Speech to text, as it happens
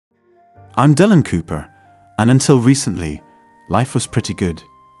I'm Dylan Cooper, and until recently, life was pretty good.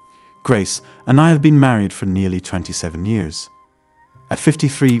 Grace and I have been married for nearly 27 years. At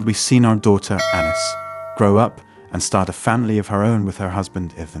 53, we've seen our daughter, Alice, grow up and start a family of her own with her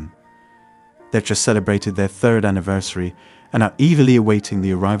husband, Ethan. They've just celebrated their 3rd anniversary and are eagerly awaiting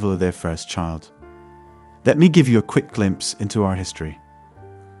the arrival of their first child. Let me give you a quick glimpse into our history.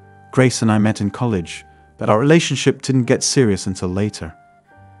 Grace and I met in college, but our relationship didn't get serious until later.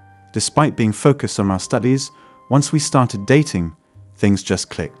 Despite being focused on our studies, once we started dating, things just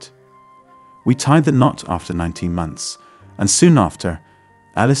clicked. We tied the knot after 19 months, and soon after,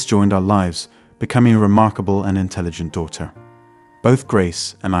 Alice joined our lives, becoming a remarkable and intelligent daughter. Both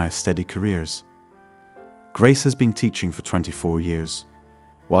Grace and I have steady careers. Grace has been teaching for 24 years,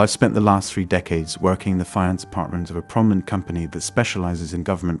 while I've spent the last 3 decades working in the finance department of a prominent company that specializes in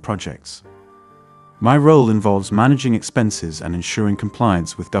government projects. My role involves managing expenses and ensuring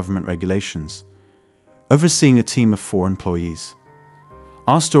compliance with government regulations, overseeing a team of 4 employees.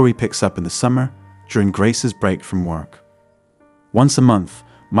 Our story picks up in the summer, during Grace's break from work. Once a month,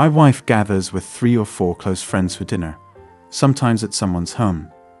 my wife gathers with 3 or 4 close friends for dinner, sometimes at someone's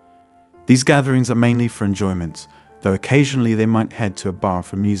home. These gatherings are mainly for enjoyment, though occasionally they might head to a bar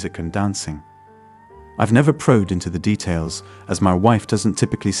for music and dancing. I've never probed into the details, as my wife doesn't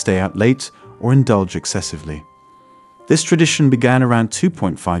typically stay out late or indulge excessively. This tradition began around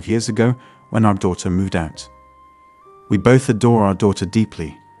 2.5 years ago when our daughter moved out. We both adore our daughter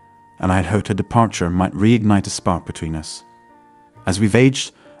deeply, and I had hoped her departure might reignite a spark between us. As we've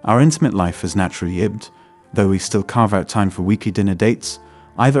aged, our intimate life has naturally ebbed, though we still carve out time for weekly dinner dates,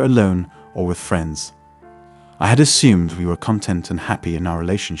 either alone or with friends. I had assumed we were content and happy in our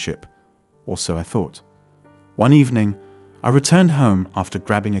relationship, or so I thought. One evening, I returned home after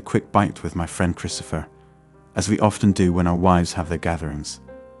grabbing a quick bite with my friend Christopher, as we often do when our wives have their gatherings.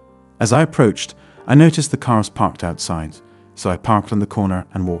 As I approached, I noticed the cars parked outside, so I parked on the corner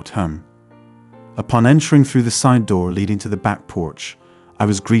and walked home. Upon entering through the side door leading to the back porch, I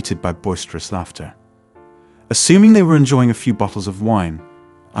was greeted by boisterous laughter. Assuming they were enjoying a few bottles of wine,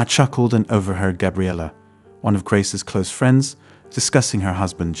 I chuckled and overheard Gabriella, one of Grace's close friends, discussing her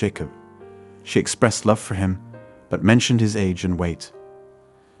husband Jacob. She expressed love for him, but mentioned his age and weight.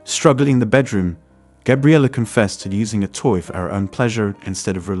 Struggling in the bedroom, Gabriella confessed to using a toy for her own pleasure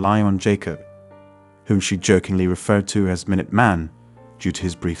instead of relying on Jacob, whom she jokingly referred to as Minute Man due to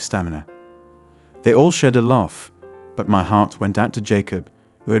his brief stamina. They all shared a laugh, but my heart went out to Jacob,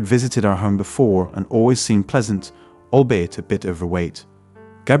 who had visited our home before and always seemed pleasant, albeit a bit overweight.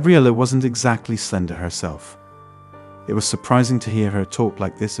 Gabriella wasn't exactly slender herself. It was surprising to hear her talk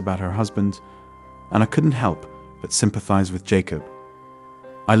like this about her husband, and I couldn't help but sympathize with Jacob.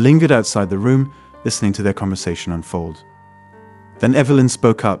 I lingered outside the room, listening to their conversation unfold. Then Evelyn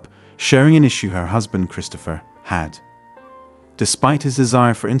spoke up, sharing an issue her husband, Christopher, had. Despite his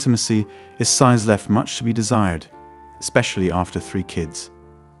desire for intimacy, his size left much to be desired, especially after 3 kids.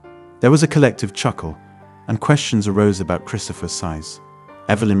 There was a collective chuckle, and questions arose about Christopher's size.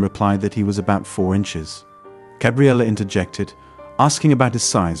 Evelyn replied that he was about 4 inches. Gabriella interjected, asking about his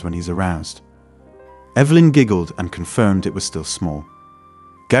size when he's aroused. Evelyn giggled and confirmed it was still small.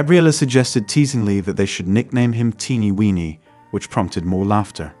 Gabriella suggested teasingly that they should nickname him Teeny Weeny, which prompted more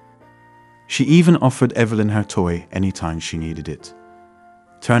laughter. She even offered Evelyn her toy anytime she needed it.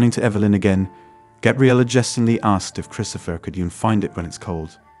 Turning to Evelyn again, Gabriella jestingly asked if Christopher could even find it when it's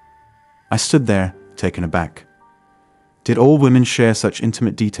cold. I stood there, taken aback. Did all women share such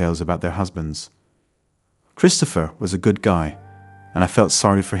intimate details about their husbands? Christopher was a good guy, and I felt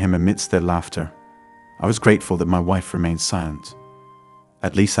sorry for him amidst their laughter. I was grateful that my wife remained silent.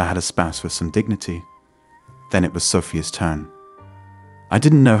 At least I had a spouse with some dignity. Then it was Sophia's turn. I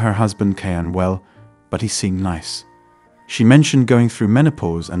didn't know her husband Kayan well, but he seemed nice. She mentioned going through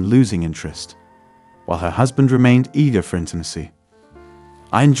menopause and losing interest, while her husband remained eager for intimacy.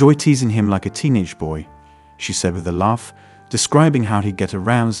 I enjoy teasing him like a teenage boy, she said with a laugh, describing how he'd get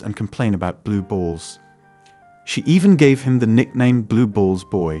aroused and complain about blue balls. She even gave him the nickname Blue Balls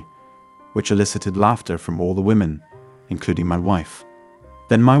Boy, which elicited laughter from all the women, including my wife.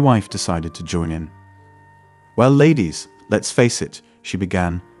 Then my wife decided to join in. Well, ladies, let's face it, she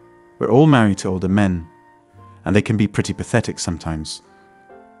began. We're all married to older men, and they can be pretty pathetic sometimes.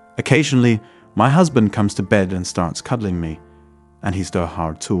 Occasionally, my husband comes to bed and starts cuddling me, and he's no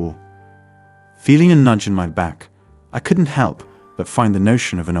hard tool. Feeling a nudge in my back, I couldn't help but find the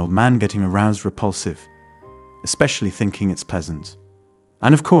notion of an old man getting aroused repulsive, especially thinking it's pleasant.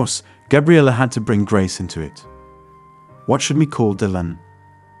 And of course, Gabriella had to bring Grace into it. What should we call Dylan?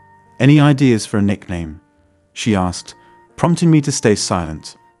 Any ideas for a nickname? She asked, prompting me to stay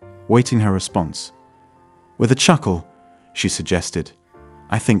silent. waiting her response. With a chuckle, she suggested,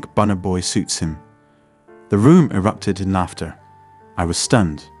 "I think Bunner Boy suits him." The room erupted in laughter. I was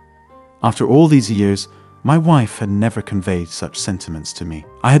stunned. After all these years, my wife had never conveyed such sentiments to me.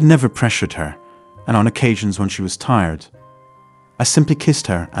 I had never pressured her, and on occasions when she was tired, I simply kissed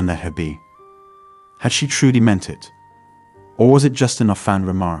her and let her be. Had she truly meant it? Or was it just an offhand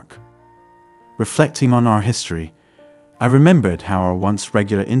remark? Reflecting on our history, I remembered how our once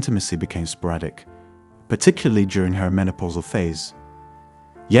regular intimacy became sporadic, particularly during her menopausal phase.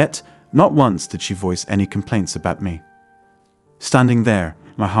 Yet, not once did she voice any complaints about me. Standing there,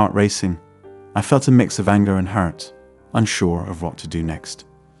 my heart racing, I felt a mix of anger and hurt, unsure of what to do next.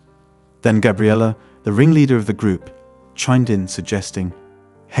 Then Gabriella, the ringleader of the group, chimed in suggesting,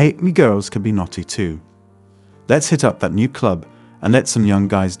 "Hey, we girls can be naughty too. Let's hit up that new club and let some young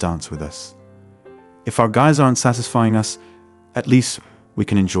guys dance with us. If our guys aren't satisfying us, at least we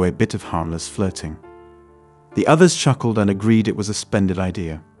can enjoy a bit of harmless flirting." The others chuckled and agreed it was a splendid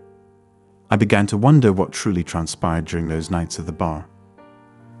idea. I began to wonder what truly transpired during those nights at the bar.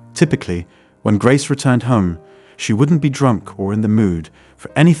 Typically, when Grace returned home, she wouldn't be drunk or in the mood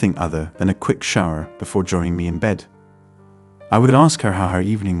for anything other than a quick shower before joining me in bed. I would ask her how her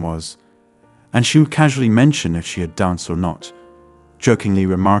evening was, and she would casually mention if she had danced or not, jokingly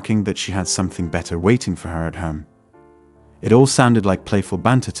remarking that she had something better waiting for her at home. It all sounded like playful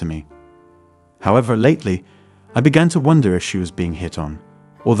banter to me. However, lately, I began to wonder if she was being hit on,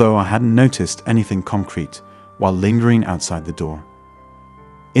 although I hadn't noticed anything concrete while lingering outside the door.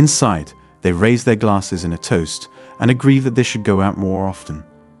 Inside, they raised their glasses in a toast and agreed that they should go out more often.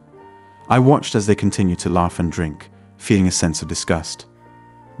 I watched as they continued to laugh and drink, feeling a sense of disgust.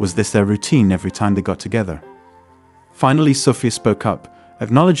 Was this their routine every time they got together? Finally, Sophia spoke up,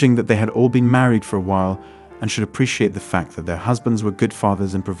 acknowledging that they had all been married for a while and should appreciate the fact that their husbands were good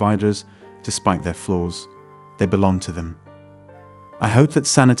fathers and providers despite their flaws. They belonged to them. I hoped that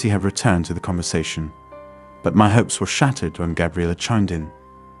sanity had returned to the conversation, but my hopes were shattered when Gabriella chimed in.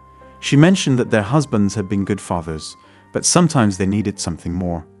 She mentioned that their husbands had been good fathers, but sometimes they needed something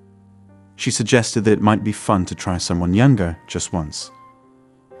more. She suggested that it might be fun to try someone younger just once.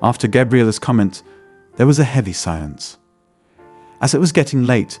 After Gabriella's comment, there was a heavy silence. As it was getting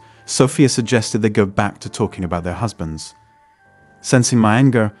late, Sophia suggested they go back to talking about their husbands. Sensing my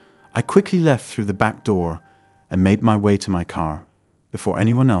anger, I quickly left through the back door and made my way to my car before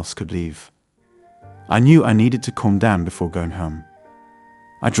anyone else could leave. I knew I needed to calm down before going home.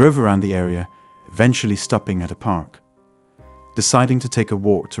 I drove around the area, eventually stopping at a park. Deciding to take a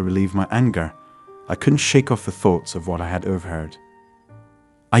walk to relieve my anger, I couldn't shake off the thoughts of what I had overheard.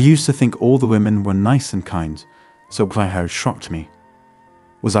 I used to think all the women were nice and kind, so what I heard shocked me.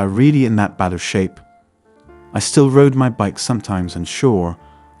 Was I really in that bad of shape? I still rode my bike sometimes, and sure,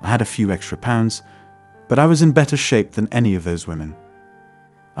 I had a few extra pounds, but I was in better shape than any of those women.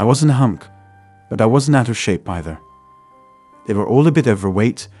 I wasn't a hunk, but I wasn't out of shape either. They were all a bit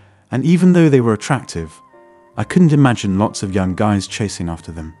overweight, and even though they were attractive, I couldn't imagine lots of young guys chasing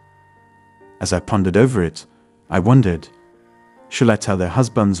after them. As I pondered over it, I wondered, shall I tell their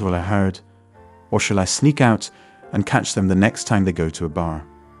husbands what I heard, or shall I sneak out and catch them the next time they go to a bar?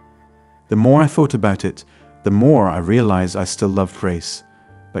 The more I thought about it, the more I realized I still loved Grace,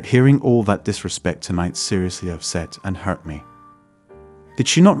 but hearing all that disrespect tonight seriously upset and hurt me. Did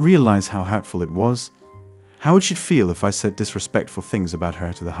she not realize how hurtful it was? How would she feel if I said disrespectful things about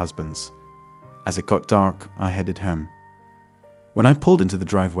her to the husbands? As it got dark, I headed home. When I pulled into the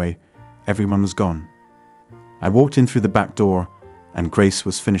driveway, everyone was gone. I walked in through the back door, and Grace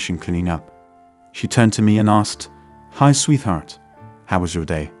was finishing cleaning up. She turned to me and asked, "Hi, sweetheart. How was your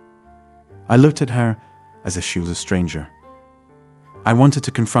day?" I looked at her as if she was a stranger. I wanted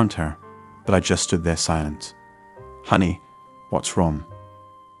to confront her, but I just stood there silent. "Honey, what's wrong?"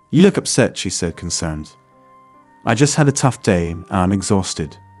 "You look upset," she said, concerned. "I just had a tough day and I'm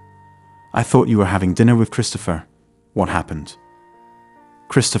exhausted. I thought you were having dinner with Christopher. What happened?"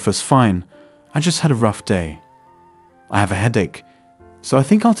 "Christopher's fine. I just had a rough day. I have a headache, so I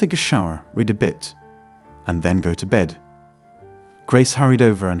think I'll take a shower, read a bit, and then go to bed." Grace hurried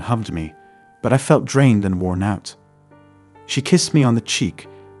over and hugged me, but I felt drained and worn out. She kissed me on the cheek,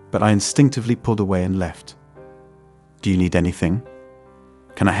 but I instinctively pulled away and left. "Do you need anything?"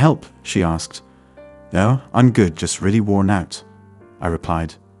 "Can I help?" she asked. "No, I'm good, just really worn out," I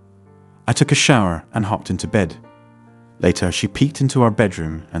replied. I took a shower and hopped into bed. Later, she peeked into our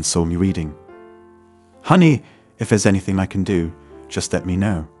bedroom and saw me reading. "Honey, if there's anything I can do, just let me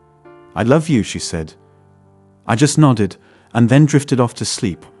know. I love you," she said. I just nodded and then drifted off to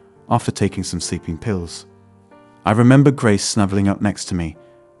sleep after taking some sleeping pills. I remember Grace snuggling up next to me,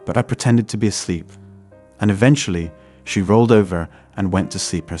 but I pretended to be asleep, and eventually she rolled over and went to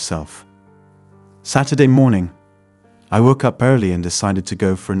sleep herself. Saturday morning, I woke up early and decided to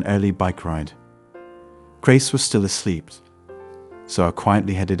go for an early bike ride. Grace was still asleep, so I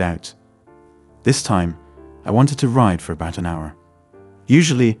quietly headed out. This time, I wanted to ride for about an hour.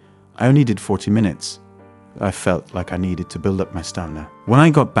 Usually, I only did 40 minutes. I felt like I needed to build up my stamina. When I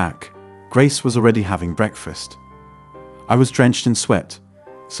got back, Grace was already having breakfast. I was drenched in sweat,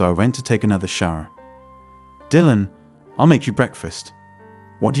 so I went to take another shower. "Dylan, I'll make you breakfast."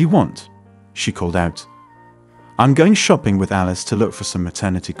 "What do you want?" she called out. "I'm going shopping with Alice to look for some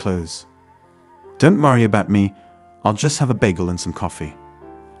maternity clothes." "Don't worry about me. I'll just have a bagel and some coffee."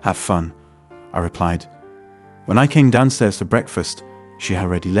 "Have fun," I replied. When I came downstairs for breakfast, she had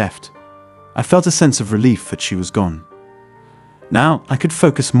already left. I felt a sense of relief that she was gone. Now I could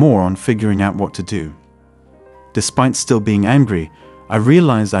focus more on figuring out what to do. Despite still being angry, I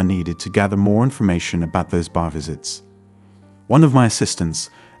realized I needed to gather more information about those bar visits. One of my assistants,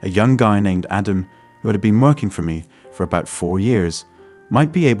 a young guy named Adam, who had been working for me for about 4 years,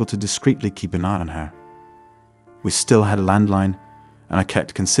 might be able to discreetly keep an eye on her. We still had a landline, and I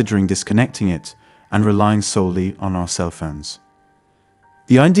kept considering disconnecting it and relying solely on our cell phones.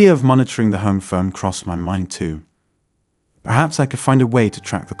 The idea of monitoring the home phone crossed my mind too. Perhaps I could find a way to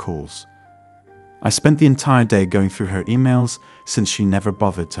track the calls. I spent the entire day going through her emails since she never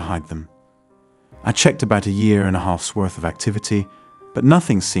bothered to hide them. I checked about 1.5 years worth of activity, but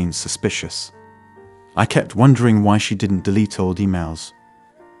nothing seemed suspicious. I kept wondering why she didn't delete old emails.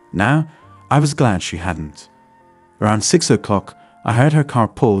 Now, I was glad she hadn't. Around 6 o'clock, I heard her car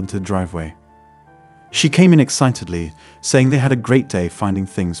pull into the driveway. She came in excitedly, saying they had a great day finding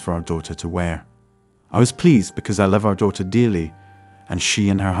things for our daughter to wear. I was pleased because I love our daughter dearly, and she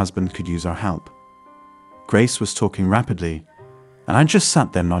and her husband could use our help. Grace was talking rapidly, and I just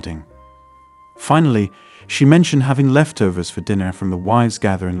sat there nodding. Finally, she mentioned having leftovers for dinner from the wives'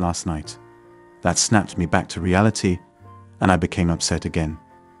 gathering last night. That snapped me back to reality, and I became upset again.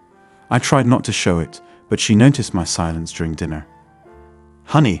 I tried not to show it, but she noticed my silence during dinner.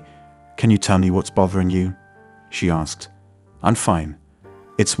 "Honey, can you tell me what's bothering you?" she asked. "I'm fine.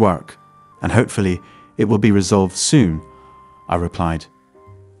 It's work, and hopefully it will be resolved soon," I replied.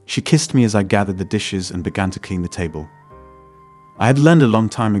 She kissed me as I gathered the dishes and began to clean the table. I had learned a long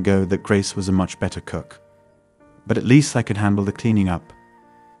time ago that Grace was a much better cook, but at least I could handle the cleaning up.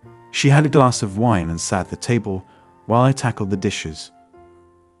 She had a glass of wine and sat at the table while I tackled the dishes.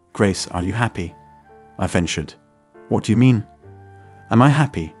 "Grace, are you happy?" I ventured. "What do you mean?" "Am I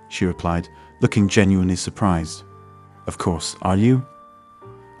happy?" she replied, looking genuinely surprised. "Of course, are you?"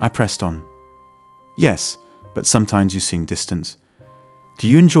 I pressed on. "Yes, but sometimes you seem distant. Do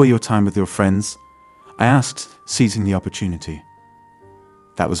you enjoy your time with your friends?" I asked, seizing the opportunity.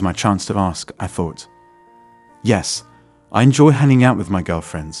 That was my chance to ask, I thought. "Yes, I enjoy hanging out with my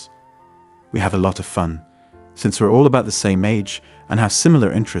girlfriends. We have a lot of fun, since we're all about the same age and have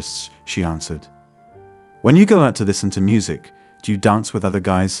similar interests," she answered. "When you go out to listen to music, do you dance with other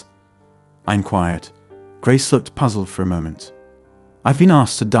guys?" I inquired. Grace looked puzzled for a moment. "I've been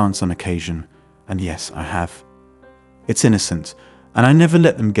asked to dance on occasion, and yes, I have. It's innocent, and I never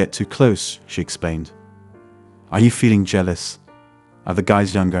let them get too close," she explained. "Are you feeling jealous? Are the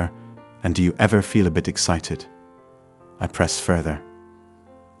guys younger, and do you ever feel a bit excited?" I pressed further.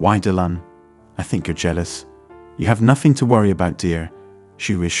 "Why, Dylan? I think you're jealous. You have nothing to worry about, dear,"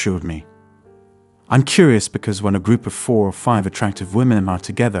 she reassured me. "I'm curious because when a group of 4 or 5 attractive women are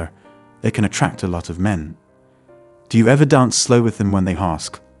together, they can attract a lot of men. Do you ever dance slow with them when they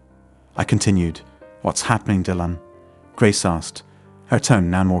ask?" I continued. "What's happening, Dylan?" Grace asked, her tone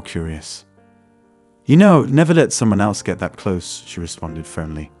now more curious. "You know, never let someone else get that close," she responded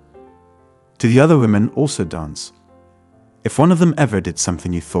firmly. "Do the other women also dance? If one of them ever did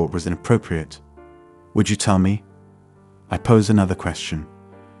something you thought was inappropriate, would you tell me?" I posed another question.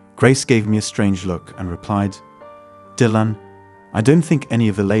 Grace gave me a strange look and replied, "Dylan, I don't think any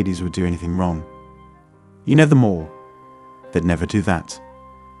of the ladies would do anything wrong. You know them all. They'd never do that."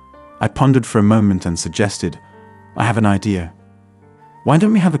 I pondered for a moment and suggested, "I have an idea. Why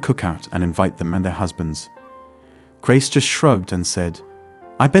don't we have a cookout and invite them and their husbands?" Grace just shrugged and said,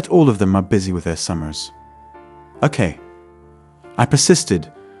 "I bet all of them are busy with their summers." "Okay." I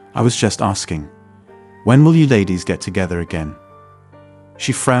persisted. I was just asking, "When will you ladies get together again?"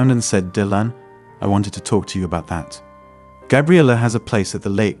 She frowned and said, "Dylan, I wanted to talk to you about that. Gabriella has a place at the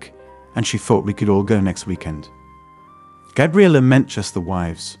lake, and she thought we could all go next weekend." Gabriella meant just the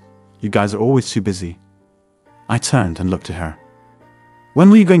wives. "You guys are always too busy." I turned and looked at her. "When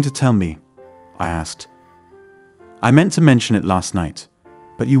were you going to tell me?" I asked. "I meant to mention it last night,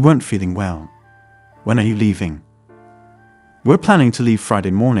 but you weren't feeling well. When are you leaving? We're planning to leave Friday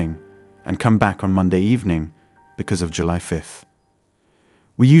morning and come back on Monday evening because of July 5th.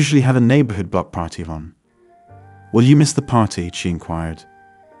 We usually have a neighborhood block party on. Will you miss the party? She inquired.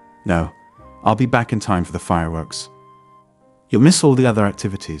 No, I'll be back in time for the fireworks. You'll miss all the other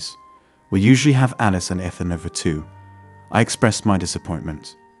activities. We usually have Alice and Ethan over too. I expressed my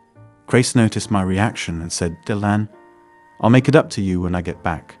disappointment. Grace noticed my reaction and said, Dylan, I'll make it up to you when I get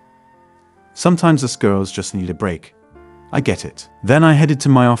back. Sometimes us girls just need a break. I get it. Then I headed to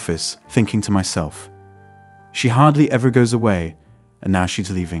my office, thinking to myself, she hardly ever goes away, and now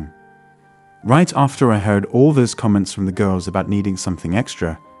she's leaving. Right after I heard all those comments from the girls about needing something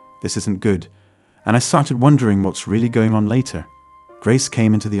extra, this isn't good, and I started wondering what's really going on later. Grace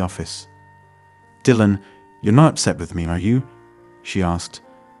came into the office. Dylan, you're not upset with me, are you? She asked.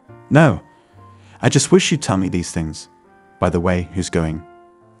 No, I just wish you'd tell me these things. By the way, who's going?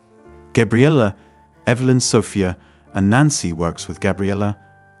 Gabriella, Evelyn, Sophia, and Nancy works with Gabriella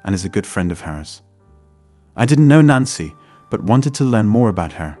and is a good friend of hers. I didn't know Nancy, but wanted to learn more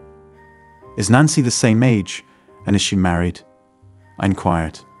about her. Is Nancy the same age, and is she married? I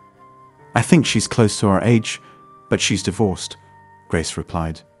inquired. I think she's close to our age, but she's divorced, Grace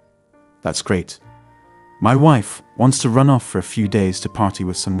replied. That's great. My wife wants to run off for a few days to party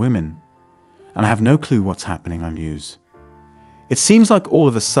with some women, and I have no clue what's happening, I muse. It seems like all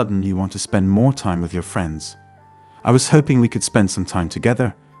of a sudden you want to spend more time with your friends. I was hoping we could spend some time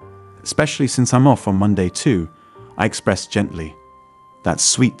together, especially since I'm off on Monday too, I expressed gently. That's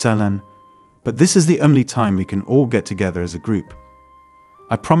sweet, Dylan, but this is the only time we can all get together as a group.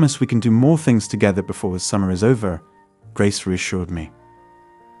 I promise we can do more things together before the summer is over, Grace reassured me.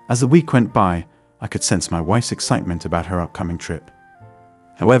 As the week went by, I could sense my wife's excitement about her upcoming trip.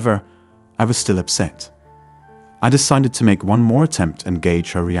 However, I was still upset. I decided to make one more attempt and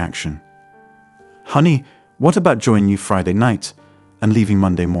gauge her reaction. Honey, what about joining you Friday night and leaving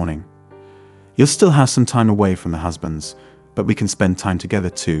Monday morning? You'll still have some time away from the husbands, but we can spend time together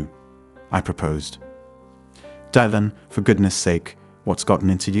too, I proposed. Dylan, for goodness sake, what's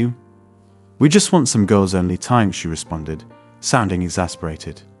gotten into you? We just want some girls-only time, she responded, sounding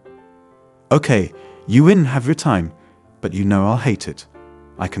exasperated. Okay, you win, have your time, but you know I'll hate it,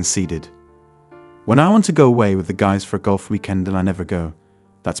 I conceded. When I want to go away with the guys for a golf weekend and I never go,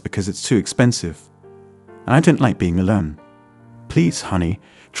 that's because it's too expensive. And I don't like being alone. Please, honey,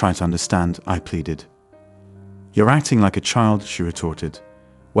 try to understand, I pleaded. You're acting like a child, she retorted.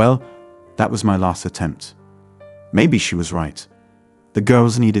 Well, that was my last attempt. Maybe she was right. The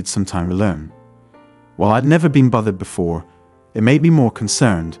girls needed some time alone. While I'd never been bothered before, it made me more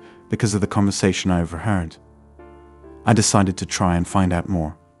concerned because of the conversation I overheard. I decided to try and find out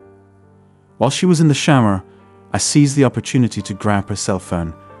more. While she was in the shower, I seized the opportunity to grab her cell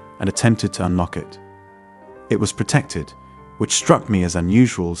phone and attempted to unlock it. It was protected, which struck me as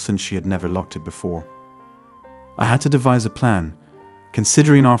unusual since she had never locked it before. I had to devise a plan,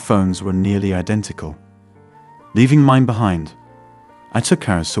 considering our phones were nearly identical. Leaving mine behind, I took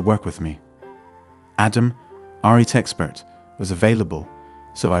hers to work with me. Adam, our IT expert, was available,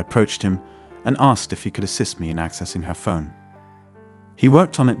 so I approached him and asked if he could assist me in accessing her phone. He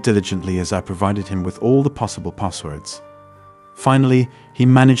worked on it diligently as I provided him with all the possible passwords. Finally, he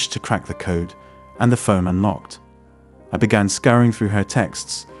managed to crack the code, and the phone unlocked. I began scouring through her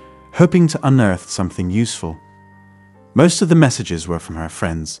texts, hoping to unearth something useful. Most of the messages were from her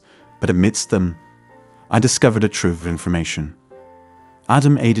friends, but amidst them, I discovered a trove of information.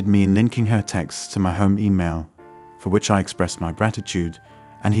 Adam aided me in linking her texts to my home email, for which I expressed my gratitude,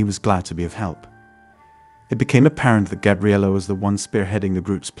 and he was glad to be of help. It became apparent that Gabriella was the one spearheading the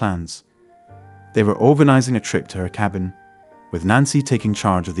group's plans. They were organizing a trip to her cabin, with Nancy taking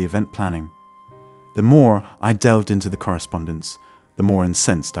charge of the event planning. The more I delved into the correspondence, the more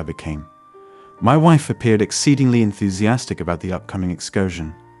incensed I became. My wife appeared exceedingly enthusiastic about the upcoming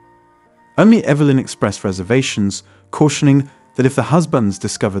excursion. Only Evelyn expressed reservations, cautioning that if the husbands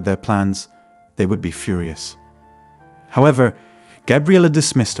discovered their plans, they would be furious. However, Gabriella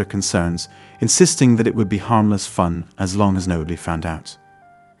dismissed her concerns, insisting that it would be harmless fun as long as nobody found out.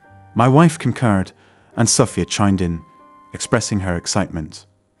 My wife concurred, and Sophia chimed in, expressing her excitement.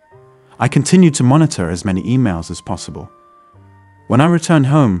 I continued to monitor as many emails as possible. When I returned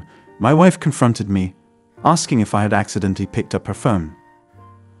home, my wife confronted me, asking if I had accidentally picked up her phone.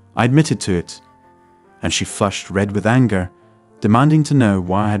 I admitted to it, and she flushed red with anger, demanding to know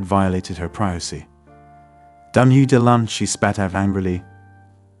why I had violated her privacy. Damn you, Dylan, she spat out angrily.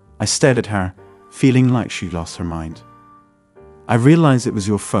 I stared at her, feeling like she lost her mind. I realized it was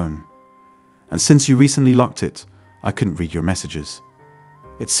your phone, and since you recently locked it, I couldn't read your messages.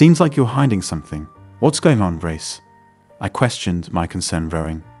 It seems like you're hiding something. What's going on, Grace? I questioned, my concern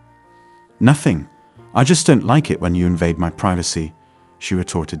growing. Nothing. I just don't like it when you invade my privacy, she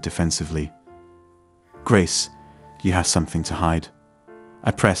retorted defensively. Grace, you have something to hide. I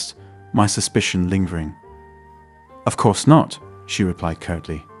pressed, my suspicion lingering. Of course not, she replied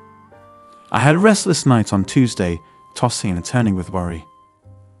curtly. I had a restless night on Tuesday, tossing and turning with worry.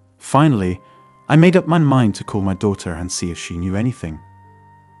 Finally, I made up my mind to call my daughter and see if she knew anything.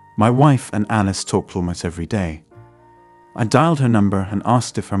 My wife and Alice talked almost every day. I dialed her number and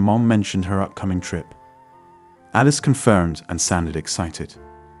asked if her mom mentioned her upcoming trip. Alice confirmed and sounded excited.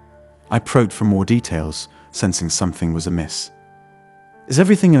 I probed for more details, sensing something was amiss. Is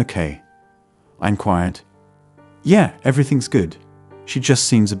everything okay? I inquired. Yeah, everything's good. She just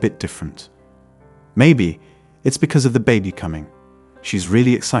seems a bit different. Maybe it's because of the baby coming. She's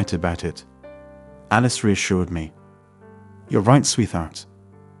really excited about it. Alice reassured me. You're right, sweetheart.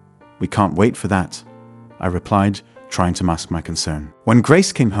 We can't wait for that, I replied, trying to mask my concern. When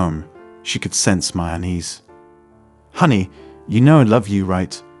Grace came home, she could sense my unease. Honey, you know I love you,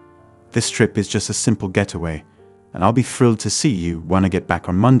 right? This trip is just a simple getaway, and I'll be thrilled to see you when I get back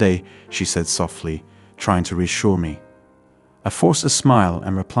on Monday, she said softly, trying to reassure me. I forced a smile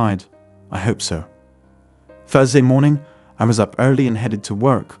and replied, I hope so. Thursday morning, I was up early and headed to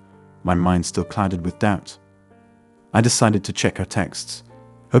work, my mind still clouded with doubt. I decided to check her texts,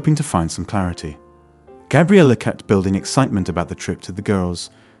 hoping to find some clarity. Gabriella kept building excitement about the trip to the girls,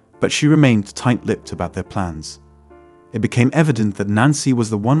 but she remained tight-lipped about their plans. It became evident that Nancy was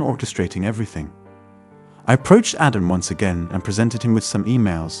the one orchestrating everything. I approached Adam once again and presented him with some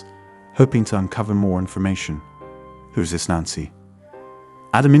emails, hoping to uncover more information. Who's this Nancy?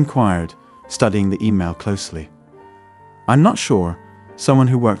 Adam inquired, studying the email closely. I'm not sure. Someone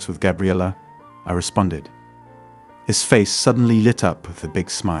who works with Gabriella, I responded. His face suddenly lit up with a big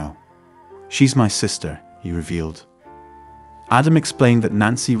smile. She's my sister, he revealed. Adam explained that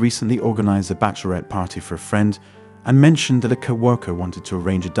Nancy recently organized a bachelorette party for a friend and mentioned that a co-worker wanted to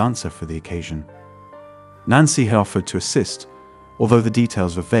arrange a dancer for the occasion. Nancy had offered to assist, although the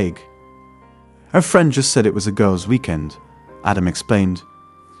details were vague. Her friend just said it was a girls' weekend, Adam explained.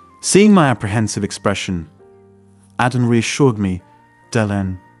 Seeing my apprehensive expression, Adam reassured me,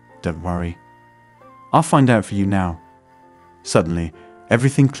 Delen, don't worry. I'll find out for you now. Suddenly,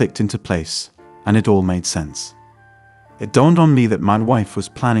 everything clicked into place, and it all made sense. It dawned on me that my wife was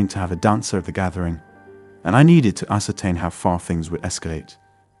planning to have a dancer at the gathering, and I needed to ascertain how far things would escalate.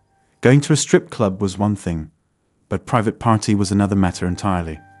 Going to a strip club was one thing, but private party was another matter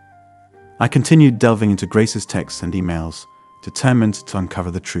entirely. I continued delving into Grace's texts and emails, determined to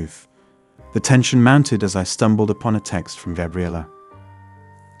uncover the truth. The tension mounted as I stumbled upon a text from Gabriella.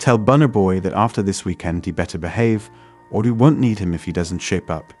 Tell Bunner Boy that after this weekend he better behave, or we won't need him if he doesn't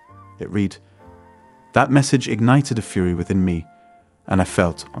shape up, it read. That message ignited a fury within me, and I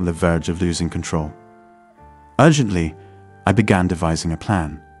felt on the verge of losing control. Urgently, I began devising a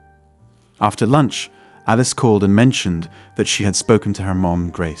plan. After lunch, Alice called and mentioned that she had spoken to her mom,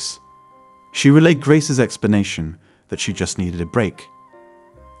 Grace. She relayed Grace's explanation that she just needed a break.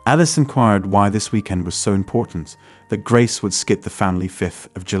 Alice inquired why this weekend was so important that Grace would skip the family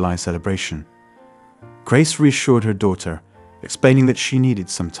 5th of July celebration. Grace reassured her daughter, explaining that she needed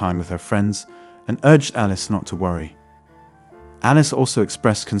some time with her friends and urged Alice not to worry. Alice also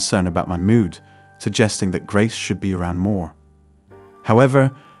expressed concern about my mood, suggesting that Grace should be around more.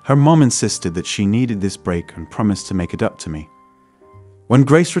 However, her mom insisted that she needed this break and promised to make it up to me. When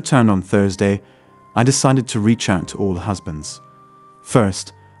Grace returned on Thursday, I decided to reach out to all the husbands.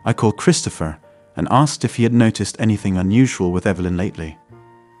 First, I called Christopher and asked if he had noticed anything unusual with Evelyn lately.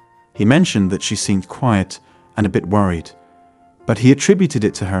 He mentioned that she seemed quiet and a bit worried, but he attributed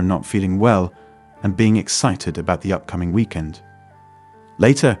it to her not feeling well and being excited about the upcoming weekend.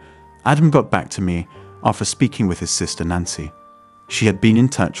 Later, Adam got back to me after speaking with his sister Nancy. She had been in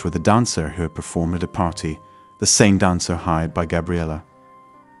touch with a dancer who had performed at a party, the same dancer hired by Gabriella.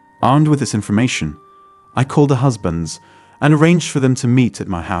 Armed with this information, I called the husbands and arranged for them to meet at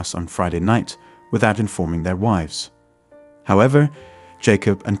my house on Friday night without informing their wives. However,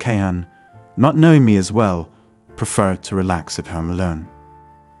 Jacob and Kayan, not knowing me as well, preferred to relax at home alone.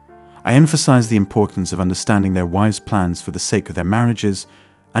 I emphasized the importance of understanding their wives' plans for the sake of their marriages,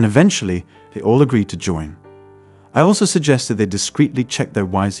 and eventually they all agreed to join. I also suggested they discreetly check their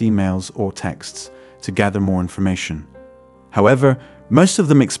wives' emails or texts to gather more information. However, most of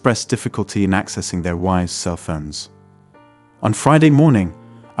them expressed difficulty in accessing their wives' cell phones. On Friday morning,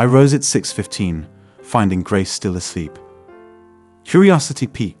 I rose at 6:15, finding Grace still asleep. Curiosity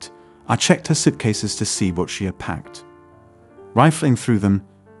piqued, I checked her suitcases to see what she had packed. Rifling through them,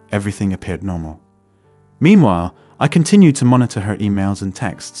 everything appeared normal. Meanwhile, I continued to monitor her emails and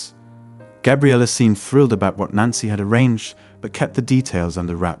texts. Gabriella seemed thrilled about what Nancy had arranged, but kept the details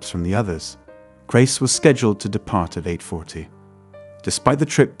under wraps from the others. Grace was scheduled to depart at 8:40. Despite the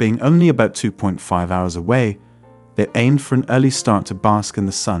trip being only about 2.5 hours away, they aimed for an early start to bask in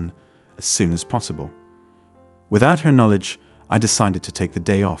the sun as soon as possible. Without her knowledge, I decided to take the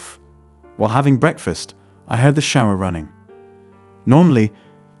day off. While having breakfast, I heard the shower running. Normally,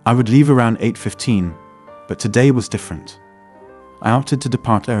 I would leave around 8:15, but today was different. I opted to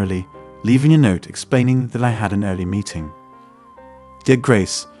depart early, leaving a note explaining that I had an early meeting. Dear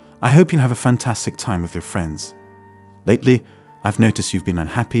Grace, I hope you have a fantastic time with your friends. Lately, I've noticed you've been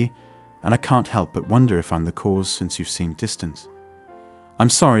unhappy, and I can't help but wonder if I'm the cause since you've seemed distant. I'm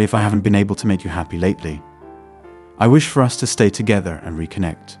sorry if I haven't been able to make you happy lately. I wish for us to stay together and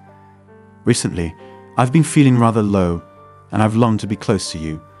reconnect. Recently, I've been feeling rather low, and I've longed to be close to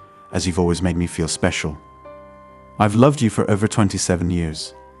you, as you've always made me feel special. I've loved you for over 27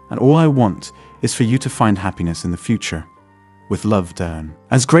 years, and all I want is for you to find happiness in the future. With love, Dan.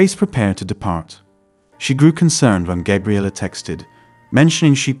 As Grace prepared to depart, she grew concerned when Gabriella texted,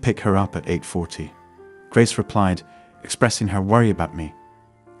 mentioning she'd pick her up at 8:40. Grace replied, expressing her worry about me.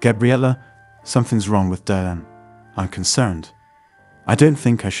 Gabriella, something's wrong with Dan. I'm concerned. I don't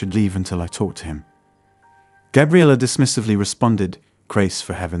think I should leave until I talk to him. Gabriella dismissively responded, Grace,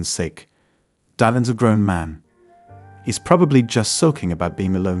 for heaven's sake. Dylan's a grown man. He's probably just sulking about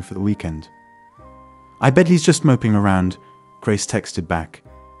being alone for the weekend. I bet he's just moping around, Grace texted back.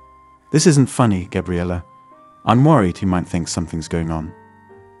 This isn't funny, Gabriella. I'm worried he might think something's going on.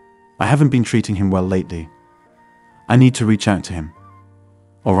 I haven't been treating him well lately. I need to reach out to him.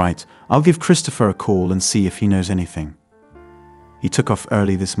 All right, I'll give Christopher a call and see if he knows anything. He took off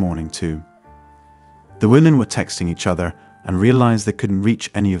early this morning too. The women were texting each other and realized they couldn't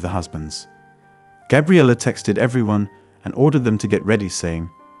reach any of the husbands. Gabriella texted everyone and ordered them to get ready, saying,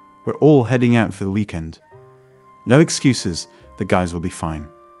 We're all heading out for the weekend. No excuses, the guys will be fine.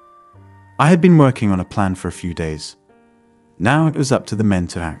 I had been working on a plan for a few days. Now it was up to the men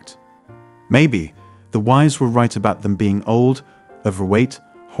to act. Maybe the wives were right about them being old, overweight,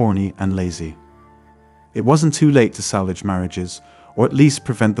 horny, and lazy. It wasn't too late to salvage marriages, or at least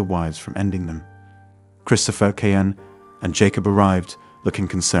prevent the wives from ending them. Christopher, Kayan, and Jacob arrived, looking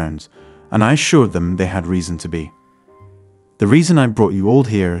concerned, and I assured them they had reason to be. The reason I brought you all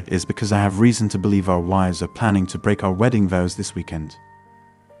here is because I have reason to believe our wives are planning to break our wedding vows this weekend.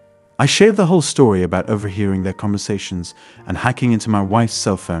 I shared the whole story about overhearing their conversations and hacking into my wife's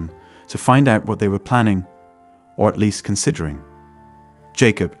cell phone to find out what they were planning, or at least considering.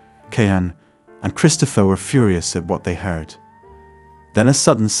 Jacob, Kayan, and Christopher were furious at what they heard. Then a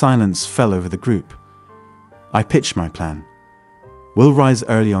sudden silence fell over the group. I pitched my plan. We'll rise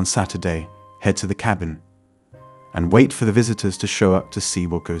early on Saturday, head to the cabin, and wait for the visitors to show up to see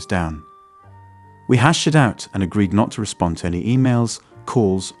what goes down. We hashed it out and agreed not to respond to any emails,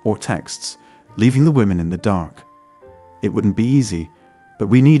 calls, or texts, leaving the women in the dark. It wouldn't be easy, but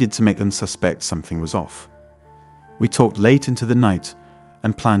we needed to make them suspect something was off. We talked late into the night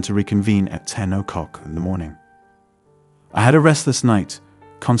and planned to reconvene at 10 o'clock in the morning. I had a restless night,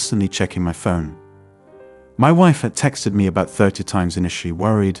 constantly checking my phone. My wife had texted me about 30 times initially,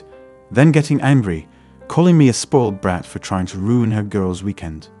 worried, then getting angry, calling me a spoiled brat for trying to ruin her girl's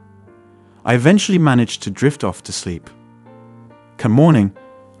weekend. I eventually managed to drift off to sleep. Come morning,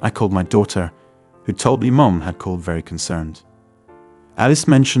 I called my daughter, who told me Mom had called very concerned. Alice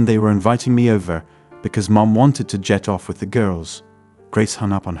mentioned they were inviting me over because Mom wanted to jet off with the girls. Grace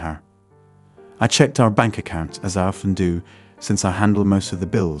hung up on her. I checked our bank account, as I often do, since I handle most of the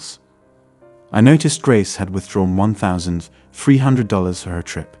bills. I noticed Grace had withdrawn $1,300 for her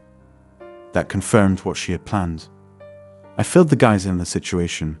trip. That confirmed what she had planned. I filled the guys in on the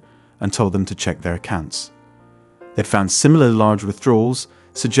situation and told them to check their accounts. They'd found similar large withdrawals,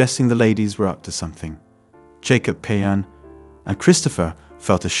 suggesting the ladies were up to something. Jacob, Kayan, and Christopher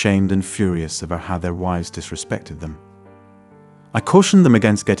felt ashamed and furious about how their wives disrespected them. I cautioned them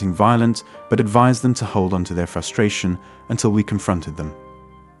against getting violent, but advised them to hold on to their frustration until we confronted them.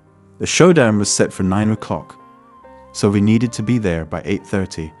 The showdown was set for 9 o'clock, so we needed to be there by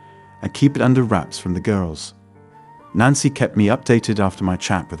 8:30 and keep it under wraps from the girls. Nancy kept me updated after my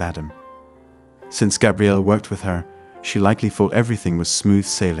chat with Adam. Since Gabriella worked with her, she likely thought everything was smooth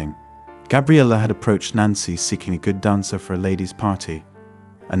sailing. Gabriella had approached Nancy seeking a good dancer for a ladies' party,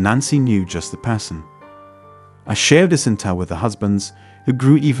 and Nancy knew just the person. I shared this intel with the husbands, who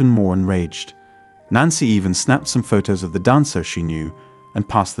grew even more enraged. Nancy even snapped some photos of the dancer she knew and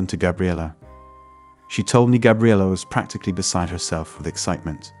passed them to Gabriella. She told me Gabriella was practically beside herself with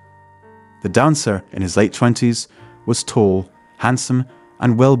excitement. The dancer, in his late 20s, was tall, handsome,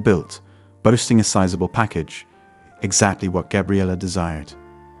 and well-built, boasting a sizable package, exactly what Gabriella desired.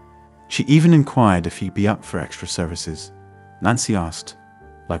 She even inquired if he'd be up for extra services. Nancy asked,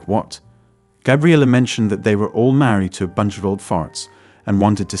 "Like what?" Gabriella mentioned that they were all married to a bunch of old farts and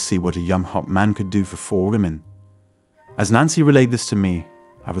wanted to see what a young hot man could do for 4 women. As Nancy relayed this to me,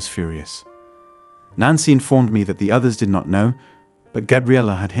 I was furious. Nancy informed me that the others did not know, but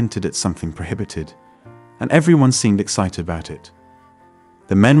Gabriella had hinted at something prohibited, and everyone seemed excited about it.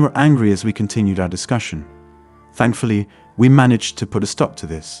 The men were angry as we continued our discussion. Thankfully, we managed to put a stop to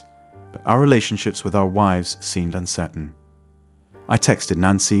this, but our relationships with our wives seemed uncertain. I texted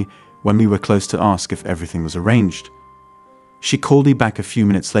Nancy when we were close to ask if everything was arranged. She called me back a few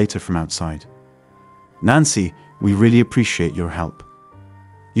minutes later from outside. "Nancy, we really appreciate your help.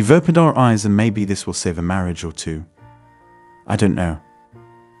 You've opened our eyes and maybe this will save a marriage or two." "I don't know.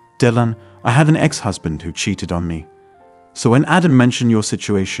 Dylan, I had an ex-husband who cheated on me. So when Adam mentioned your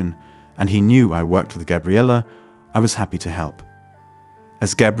situation and he knew I worked with Gabriella, I was happy to help.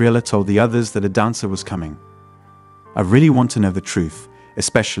 As Gabriella told the others that a dancer was coming. I really want to know the truth,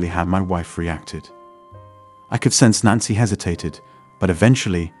 especially how my wife reacted." I could sense Nancy hesitated, but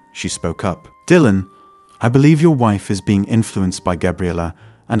eventually she spoke up. "Dylan, I believe your wife is being influenced by Gabriella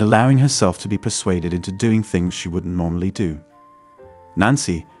and allowing herself to be persuaded into doing things she wouldn't normally do.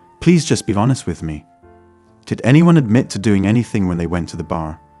 Nancy, please just be honest with me. Did anyone admit to doing anything when they went to the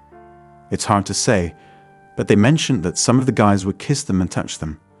bar? It's hard to say, but they mentioned that some of the guys would kiss them and touch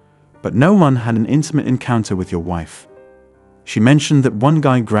them, but no one had an intimate encounter with your wife. She mentioned that one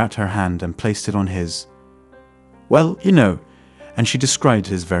guy grabbed her hand and placed it on his. Well, you know, and she described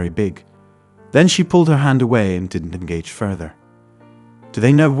it as very big. Then she pulled her hand away and didn't engage further. Do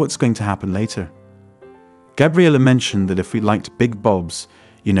they know what's going to happen later? Gabriella mentioned that if we liked big bulbs,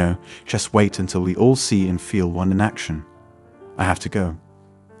 you know, just wait until we all see and feel one in action. I have to go.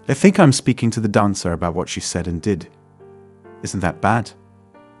 They think I'm speaking to the dancer about what she said and did. Isn't that bad?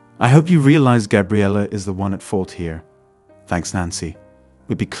 I hope you realize Gabriella is the one at fault here. Thanks, Nancy.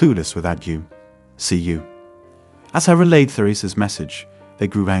 We'd be clueless without you. See you." As I relayed Theresa's message, they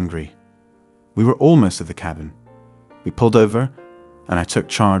grew angry. We were almost at the cabin. We pulled over, and I took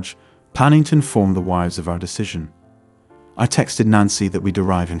charge, planning to inform the wives of our decision. I texted Nancy that we'd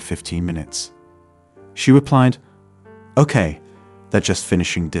arrive in 15 minutes. She replied, "Okay, they're just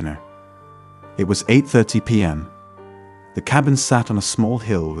finishing dinner." It was 8:30 p.m. The cabin sat on a small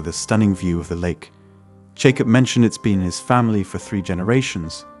hill with a stunning view of the lake. Jacob mentioned it's been in his family for 3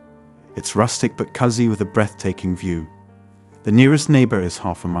 generations. It's rustic but cozy with a breathtaking view. The nearest neighbor is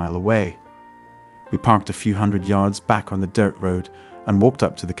half a mile away. We parked a few hundred yards back on the dirt road and walked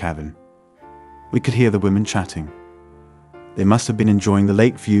up to the cabin. We could hear the women chatting. They must have been enjoying the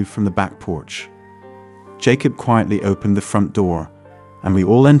lake view from the back porch. Jacob quietly opened the front door, and we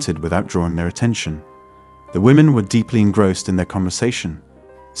all entered without drawing their attention. The women were deeply engrossed in their conversation,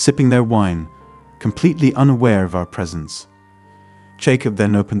 sipping their wine, completely unaware of our presence. Jacob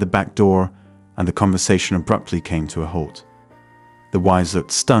then opened the back door, and the conversation abruptly came to a halt. The wives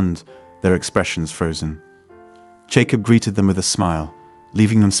looked stunned, their expressions frozen. Jacob greeted them with a smile,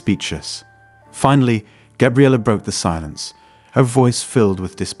 leaving them speechless. Finally, Gabriella broke the silence, her voice filled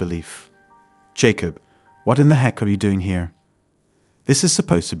with disbelief. "Jacob, what in the heck are you doing here? This is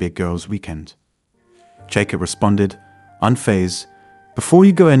supposed to be a girls' weekend." Jacob responded, unfazed, "Before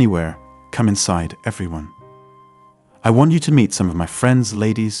you go anywhere, come inside, everyone. I want you to meet some of my friends,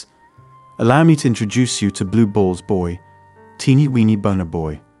 ladies. Allow me to introduce you to Blue Ball's boy, Teeny Weeny Boner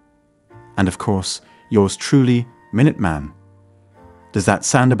Boy. And of course, yours truly, Minute Man. Does that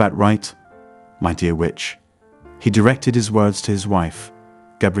sound about right, my dear witch?" He directed his words to his wife,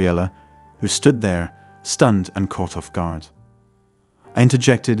 Gabriella, who stood there, stunned and caught off guard. I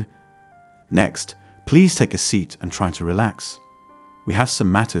interjected, "Next, please take a seat and try to relax. We have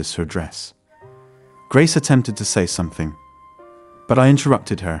some matters to address." Grace attempted to say something, but I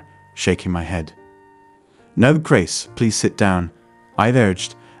interrupted her, shaking my head. "No, Grace, please sit down," I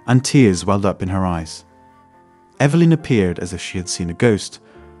urged, and tears welled up in her eyes. Evelyn appeared as if she had seen a ghost,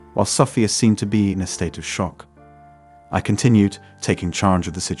 while Sophia seemed to be in a state of shock. I continued, taking charge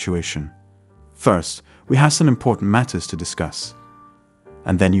of the situation. "First, we have some important matters to discuss,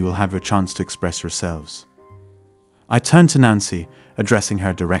 and then you will have your chance to express yourselves." I turned to Nancy, addressing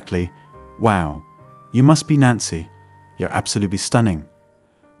her directly. "Wow, you must be Nancy. You're absolutely stunning.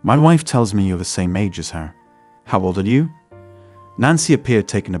 My wife tells me you're the same age as her. How old are you?" Nancy appeared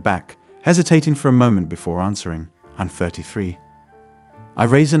taken aback, hesitating for a moment before answering. "I'm 33. I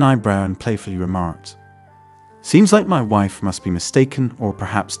raised an eyebrow and playfully remarked, Seems like my wife must be mistaken or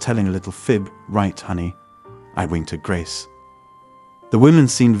perhaps telling a little fib, right, honey? I winked at Grace. The women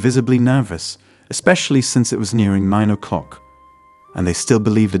seemed visibly nervous, especially since it was nearing 9 o'clock, and they still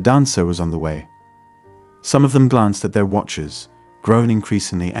believed a dancer was on the way. Some of them glanced at their watches, growing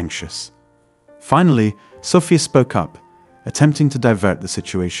increasingly anxious. Finally, Sophia spoke up, attempting to divert the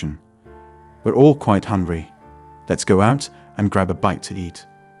situation. We're all quite hungry. Let's go out and grab a bite to eat.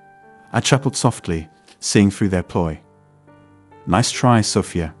 I chuckled softly, seeing through their ploy. Nice try,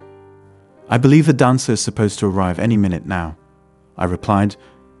 Sophia. I believe the dancer is supposed to arrive any minute now, I replied,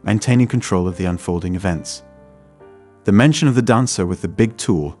 maintaining control of the unfolding events. The mention of the dancer with the big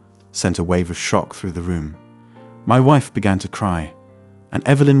tool sent a wave of shock through the room. My wife began to cry, and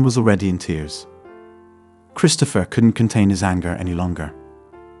Evelyn was already in tears. Christopher couldn't contain his anger any longer.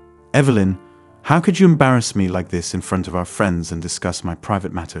 Evelyn, how could you embarrass me like this in front of our friends and discuss my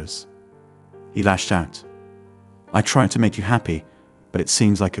private matters? He lashed out. I tried to make you happy, but it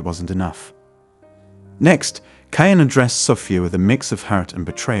seems like it wasn't enough. Next, Cain addressed Sophia with a mix of hurt and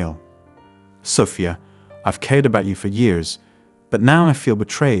betrayal. Sophia, I've cared about you for years, but now I feel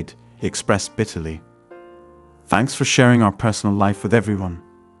betrayed, he expressed bitterly. Thanks for sharing our personal life with everyone.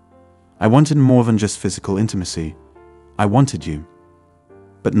 I wanted more than just physical intimacy. I wanted you.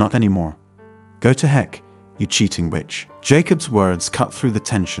 But not anymore. Go to heck, you cheating witch. Jacob's words cut through the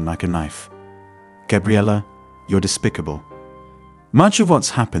tension like a knife. Gabriella, you're despicable. Much of what's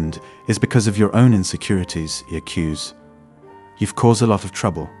happened is because of your own insecurities, he accused. You've caused a lot of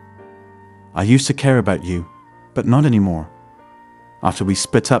trouble. I used to care about you, but not anymore. After we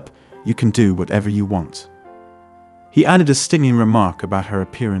split up, you can do whatever you want. He added a stinging remark about her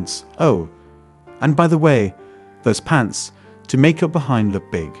appearance. Oh, and by the way, those pants, to make your behind look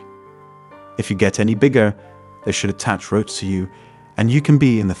big. If you get any bigger, they should attach ropes to you, and you can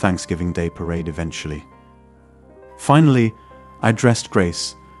be in the Thanksgiving Day parade eventually. Finally, I addressed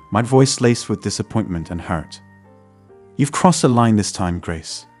Grace, my voice laced with disappointment and hurt. You've crossed a line this time,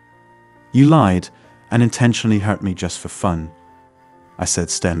 Grace. You lied and intentionally hurt me just for fun, I said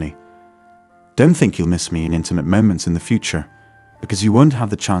sternly. Don't think you'll miss me in intimate moments in the future, because you won't have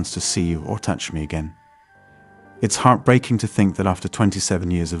the chance to see you or touch me again. It's heartbreaking to think that after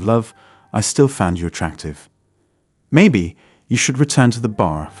 27 years of love, I still found you attractive. Maybe you should return to the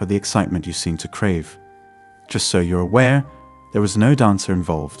bar for the excitement you seem to crave. Just so you're aware, there was no dancer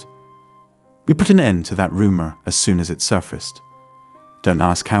involved. We put an end to that rumor as soon as it surfaced. Don't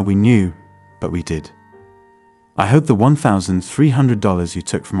ask how we knew, but we did. I hope the $1,300 you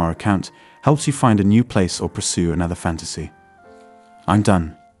took from our account helps you find a new place or pursue another fantasy. I'm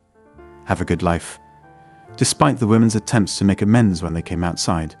done. Have a good life. Despite the women's attempts to make amends when they came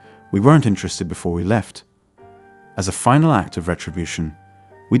outside, we weren't interested before we left. As a final act of retribution,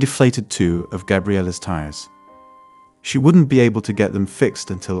 we deflated 2 of Gabriella's tires. She wouldn't be able to get them fixed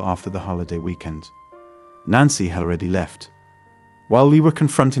until after the holiday weekend. Nancy had already left. While we were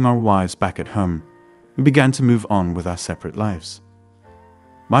confronting our wives back at home, we began to move on with our separate lives.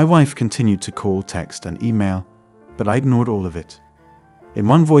 My wife continued to call, text, and email, but I ignored all of it. In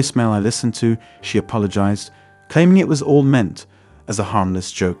one voicemail I listened to, she apologized, claiming it was all meant as a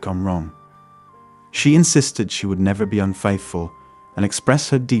harmless joke gone wrong. She insisted she would never be unfaithful and expressed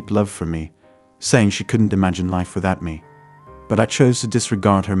her deep love for me, saying she couldn't imagine life without me, but I chose to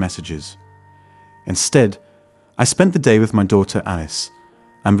disregard her messages. Instead, I spent the day with my daughter Alice,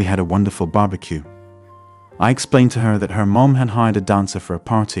 and we had a wonderful barbecue. I explained to her that her mom had hired a dancer for a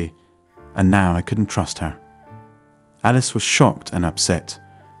party, and now I couldn't trust her. Alice was shocked and upset,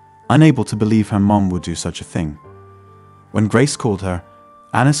 unable to believe her mom would do such a thing. When Grace called her,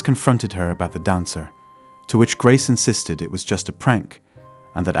 Alice confronted her about the dancer, to which Grace insisted it was just a prank,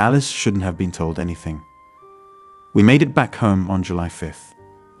 and that Alice shouldn't have been told anything. We made it back home on July 5th.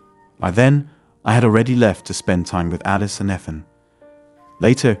 By then, I had already left to spend time with Alice and Ethan.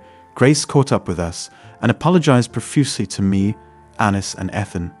 Later, Grace caught up with us and apologized profusely to me, Alice, and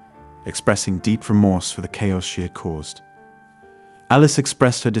Ethan, expressing deep remorse for the chaos she had caused. Alice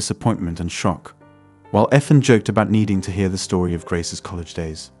expressed her disappointment and shock, while Ethan joked about needing to hear the story of Grace's college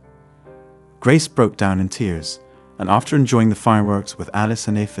days. Grace broke down in tears, and after enjoying the fireworks with Alice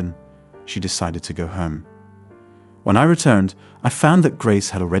and Ethan, she decided to go home. When I returned, I found that Grace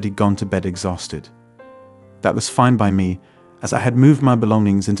had already gone to bed exhausted. That was fine by me, as I had moved my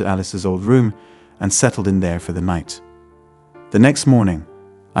belongings into Alice's old room and settled in there for the night. The next morning,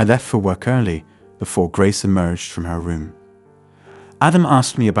 I left for work early before Grace emerged from her room. Adam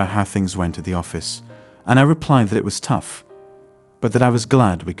asked me about how things went at the office, and I replied that it was tough, but that I was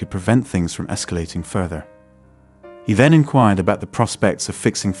glad we could prevent things from escalating further. He then inquired about the prospects of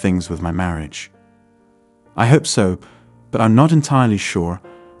fixing things with my marriage. I hope so, but I'm not entirely sure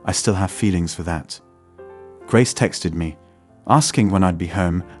I still have feelings for that. Grace texted me, asking when I'd be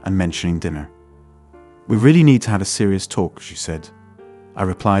home and mentioning dinner. We really need to have a serious talk, she said. I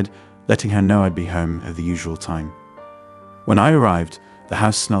replied, letting her know I'd be home at the usual time. When I arrived, the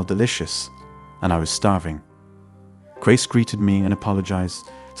house smelled delicious, and I was starving. Grace greeted me and apologized,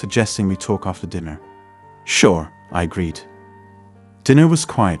 suggesting we talk after dinner. Sure, I agreed. Dinner was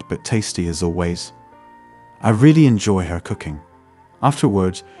quiet but tasty as always. I really enjoy her cooking.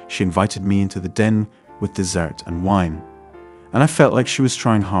 Afterwards, she invited me into the den with dessert and wine, and I felt like she was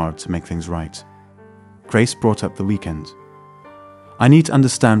trying hard to make things right. Grace brought up the weekend. I need to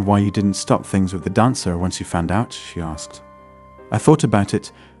understand why you didn't stop things with the dancer once you found out, she asked. I thought about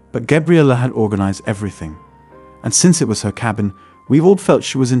it, but Gabriella had organized everything, and since it was her cabin, we all felt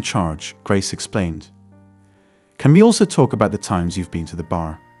she was in charge, Grace explained. Can we also talk about the times you've been to the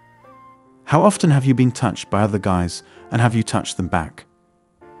bar? How often have you been touched by other guys, and have you touched them back?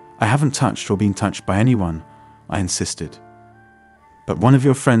 I haven't touched or been touched by anyone, I insisted. But one of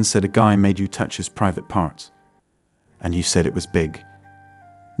your friends said a guy made you touch his private parts. And you said it was big.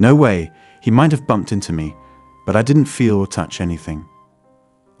 No way, he might have bumped into me, but I didn't feel or touch anything.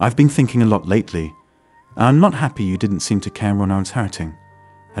 I've been thinking a lot lately, and I'm not happy you didn't seem to care when I was hurting,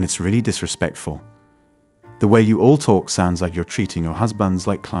 and it's really disrespectful. The way you all talk sounds like you're treating your husbands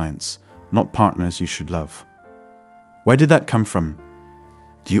like clients, not partners you should love. Where did that come from?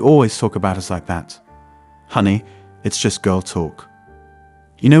 Do you always talk about us like that? Honey, it's just girl talk.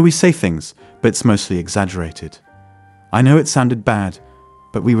 You know, we say things, but it's mostly exaggerated. I know it sounded bad,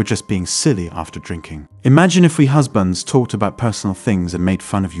 but we were just being silly after drinking. Imagine if we husbands talked about personal things and made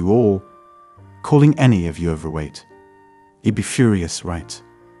fun of you all, calling any of you overweight. You'd be furious, right?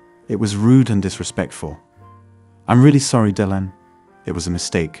 It was rude and disrespectful. I'm really sorry, Dylan. It was a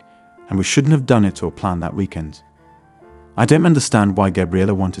mistake, and we shouldn't have done it or planned that weekend. I don't understand why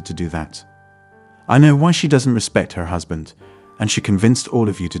Gabriella wanted to do that. I know why she doesn't respect her husband, and she convinced all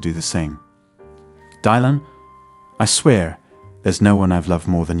of you to do the same. Dylan, I swear, there's no one I've loved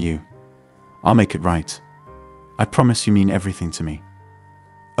more than you. I'll make it right. I promise you mean everything to me.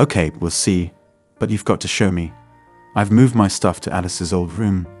 Okay, we'll see, but you've got to show me. I've moved my stuff to Alice's old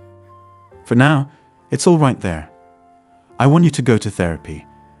room. For now, it's all right there. I want you to go to therapy,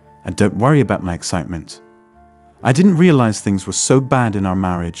 and don't worry about my excitement. I didn't realize things were so bad in our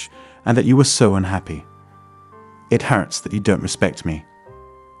marriage and that you were so unhappy. It hurts that you don't respect me.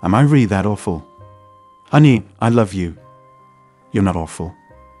 Am I really that awful? Honey, I love you. You're not awful.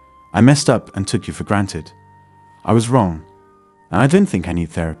 I messed up and took you for granted. I was wrong, and I don't think I need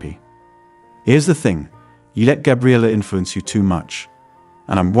therapy. Here's the thing, you let Gabriella influence you too much,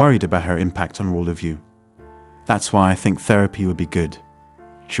 and I'm worried about her impact on all of you. That's why I think therapy would be good.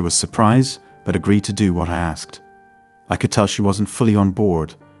 She was surprised, but agreed to do what I asked. I could tell she wasn't fully on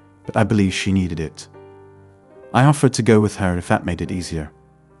board, but I believe she needed it. I offered to go with her if that made it easier,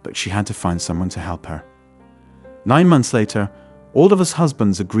 but she had to find someone to help her. 9 months later, all of us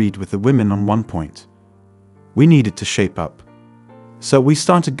husbands agreed with the women on one point. We needed to shape up. So we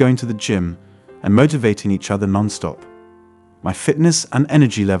started going to the gym and motivating each other non-stop. My fitness and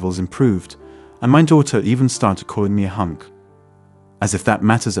energy levels improved, and my daughter even started calling me a hunk. As if that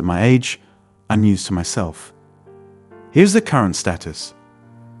matters at my age, I'm news to myself. Here's the current status.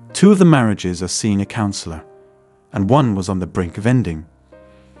 2 of the marriages are seeing a counselor, and 1 was on the brink of ending.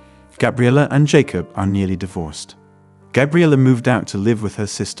 Gabriella and Jacob are nearly divorced. Gabriella moved out to live with her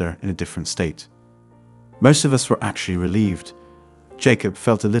sister in a different state. Most of us were actually relieved. Jacob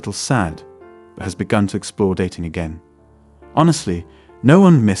felt a little sad, but has begun to explore dating again. Honestly, no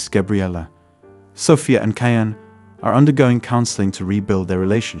one missed Gabriella. Sophia and Kayan are undergoing counseling to rebuild their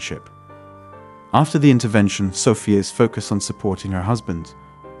relationship. After the intervention, Sophia is focused on supporting her husband,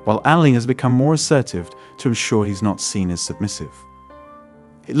 while Ali has become more assertive to ensure he's not seen as submissive.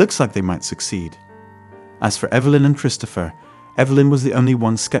 It looks like they might succeed. As for Evelyn and Christopher, Evelyn was the only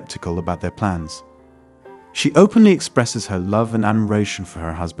one skeptical about their plans. She openly expresses her love and admiration for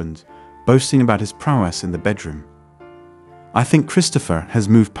her husband, boasting about his prowess in the bedroom. I think Christopher has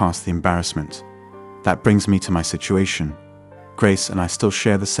moved past the embarrassment. That brings me to my situation. Grace and I still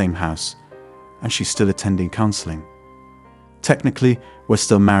share the same house, and she's still attending counseling. Technically, we're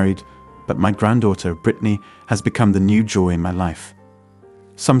still married, but my granddaughter, Brittany, has become the new joy in my life.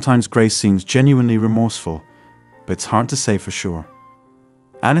 Sometimes Grace seems genuinely remorseful, but it's hard to say for sure.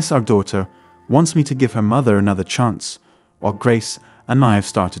 Alice, our daughter, wants me to give her mother another chance, while Grace and I have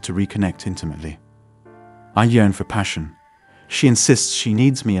started to reconnect intimately. I yearn for passion. She insists she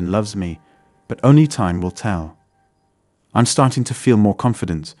needs me and loves me, but only time will tell. I'm starting to feel more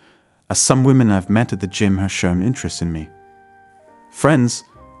confident, as some women I've met at the gym have shown interest in me. Friends,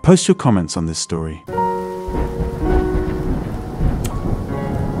 post your comments on this story.